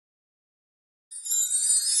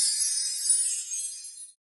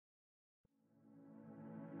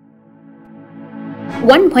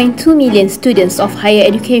1.2 million students of higher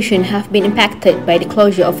education have been impacted by the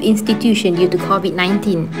closure of institutions due to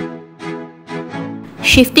COVID-19.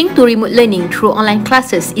 Shifting to remote learning through online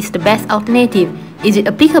classes is the best alternative. Is it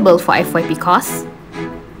applicable for FYP course?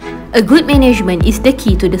 A good management is the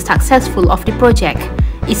key to the successful of the project.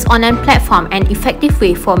 Is online platform an effective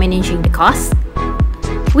way for managing the cost?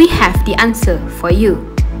 We have the answer for you.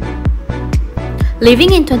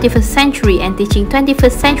 Living in 21st century and teaching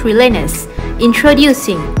 21st century learners.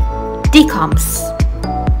 Introducing d-CoMS.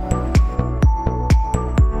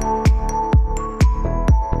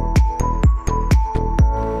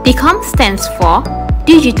 d-CoMS stands for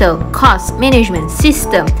Digital Cost Management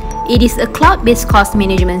System. It is a cloud-based cost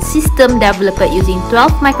management system developed using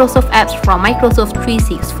 12 Microsoft apps from Microsoft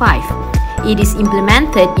 365. It is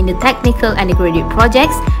implemented in the technical and graded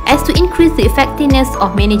projects as to increase the effectiveness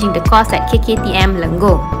of managing the cost at KKTM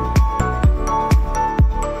Lenggong.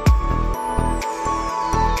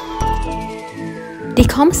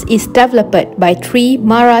 d-CoMS is developed by 3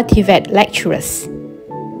 MARA TVET lecturers.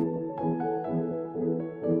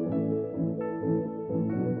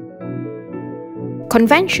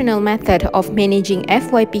 Conventional method of managing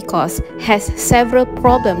FYP costs has several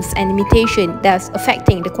problems and limitations, thus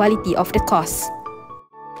affecting the quality of the course.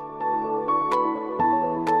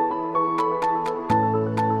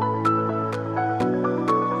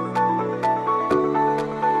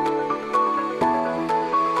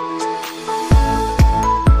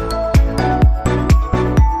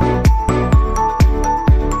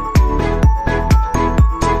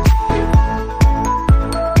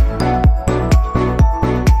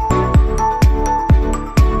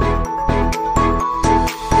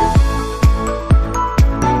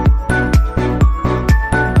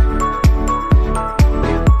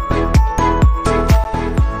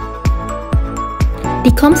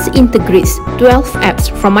 d-CoMS integrates 12 apps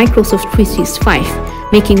from Microsoft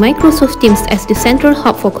 365, making Microsoft Teams as the central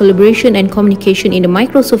hub for collaboration and communication in the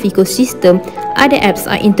Microsoft ecosystem. Other apps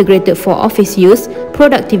are integrated for office use,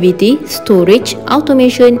 productivity, storage,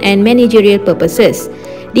 automation, and managerial purposes.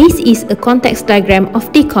 This is a context diagram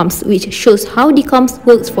of d-CoMS, which shows how d-CoMS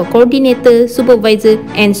works for coordinator, supervisor,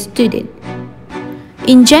 and student.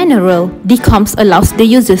 In general, d-CoMS allows the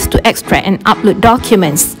users to extract and upload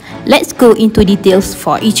documents. Let's go into details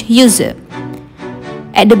for each user.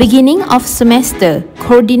 At the beginning of semester,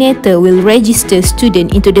 coordinator will register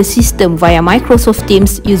student into the system via Microsoft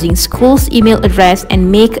Teams using school's email address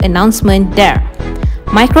and make announcement there.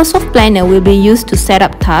 Microsoft Planner will be used to set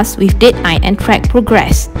up tasks with deadline and track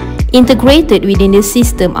progress. Integrated within the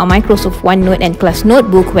system are Microsoft OneNote and Class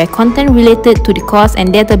Notebook, where content related to the course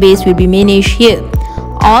and database will be managed here.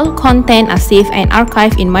 All content are saved and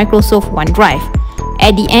archived in Microsoft OneDrive.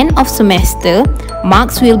 At the end of semester,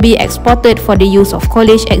 marks will be exported for the use of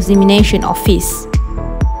college examination office.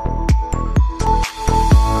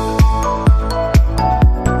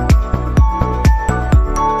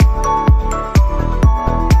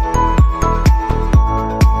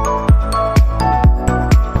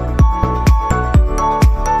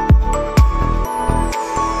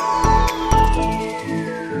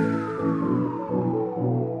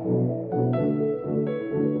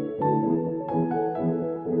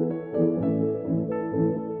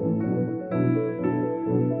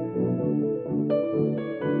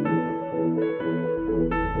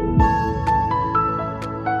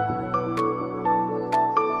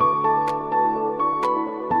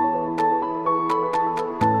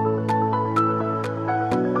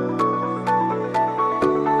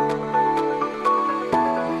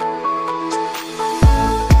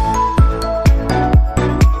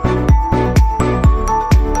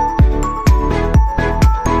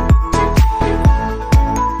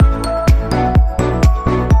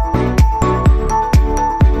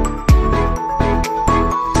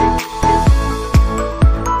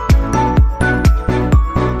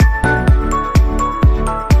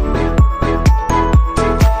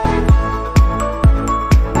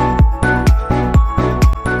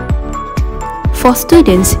 For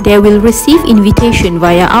students, they will receive invitation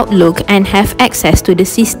via Outlook and have access to the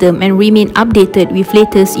system and remain updated with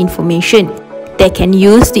latest information. They can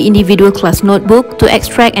use the individual class notebook to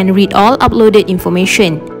extract and read all uploaded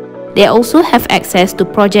information. They also have access to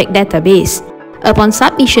project database. Upon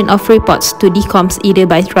submission of reports to d-CoMS, either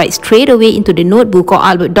by write straight away into the notebook or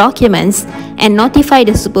upload documents and notify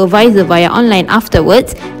the supervisor via online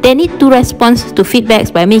afterwards, they need to respond to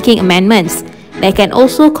feedbacks by making amendments. They can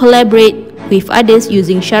also collaborate with others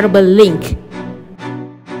using shareable link.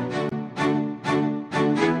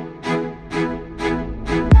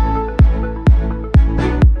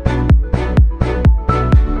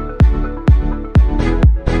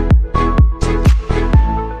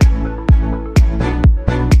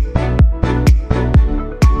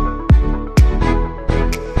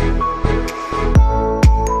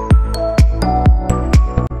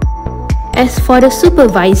 As for the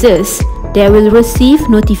supervisors, they will receive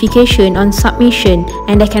notification on submission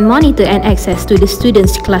and they can monitor and access to the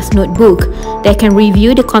students' class notebook. They can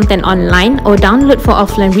review the content online or download for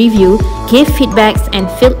offline review, give feedbacks and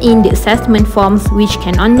fill in the assessment forms which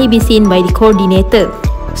can only be seen by the coordinator.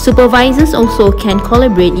 Supervisors also can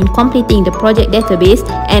collaborate in completing the project database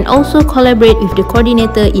and also collaborate with the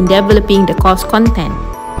coordinator in developing the course content.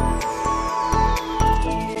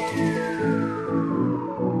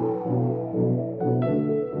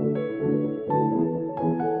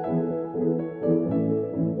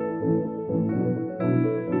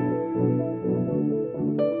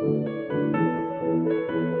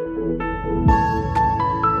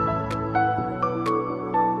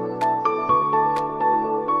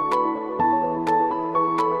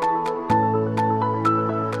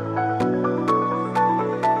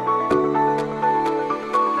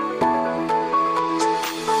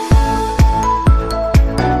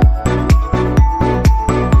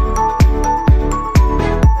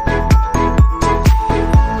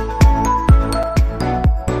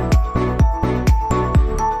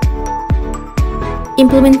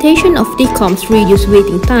 Implementation of d-CoMS reduce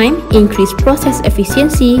waiting time, increase process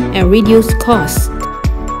efficiency, and reduce costs.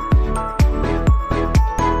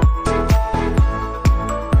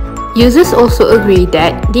 Users also agree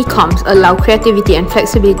that d-CoMS allow creativity and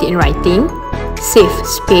flexibility in writing, save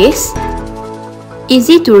space,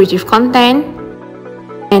 easy to retrieve content,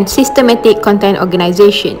 and systematic content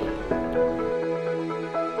organization.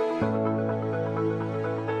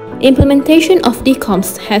 Implementation of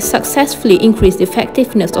d-CoMS has successfully increased the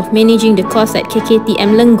effectiveness of managing the course at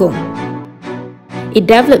KKTM Lenggong. It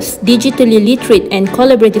develops digitally literate and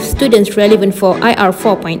collaborative students relevant for IR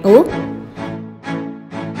 4.0.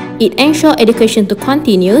 It ensures education to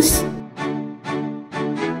continuous.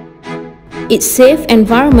 It saves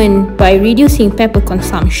environment by reducing paper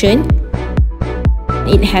consumption.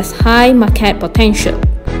 It has high market potential.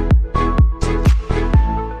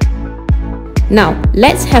 Now,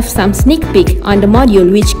 let's have some sneak peek on the module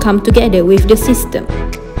which come together with the system.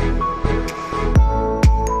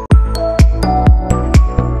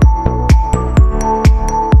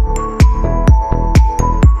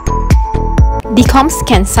 d-CoMS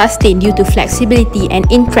can sustain due to flexibility and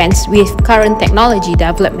in trends with current technology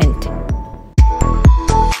development.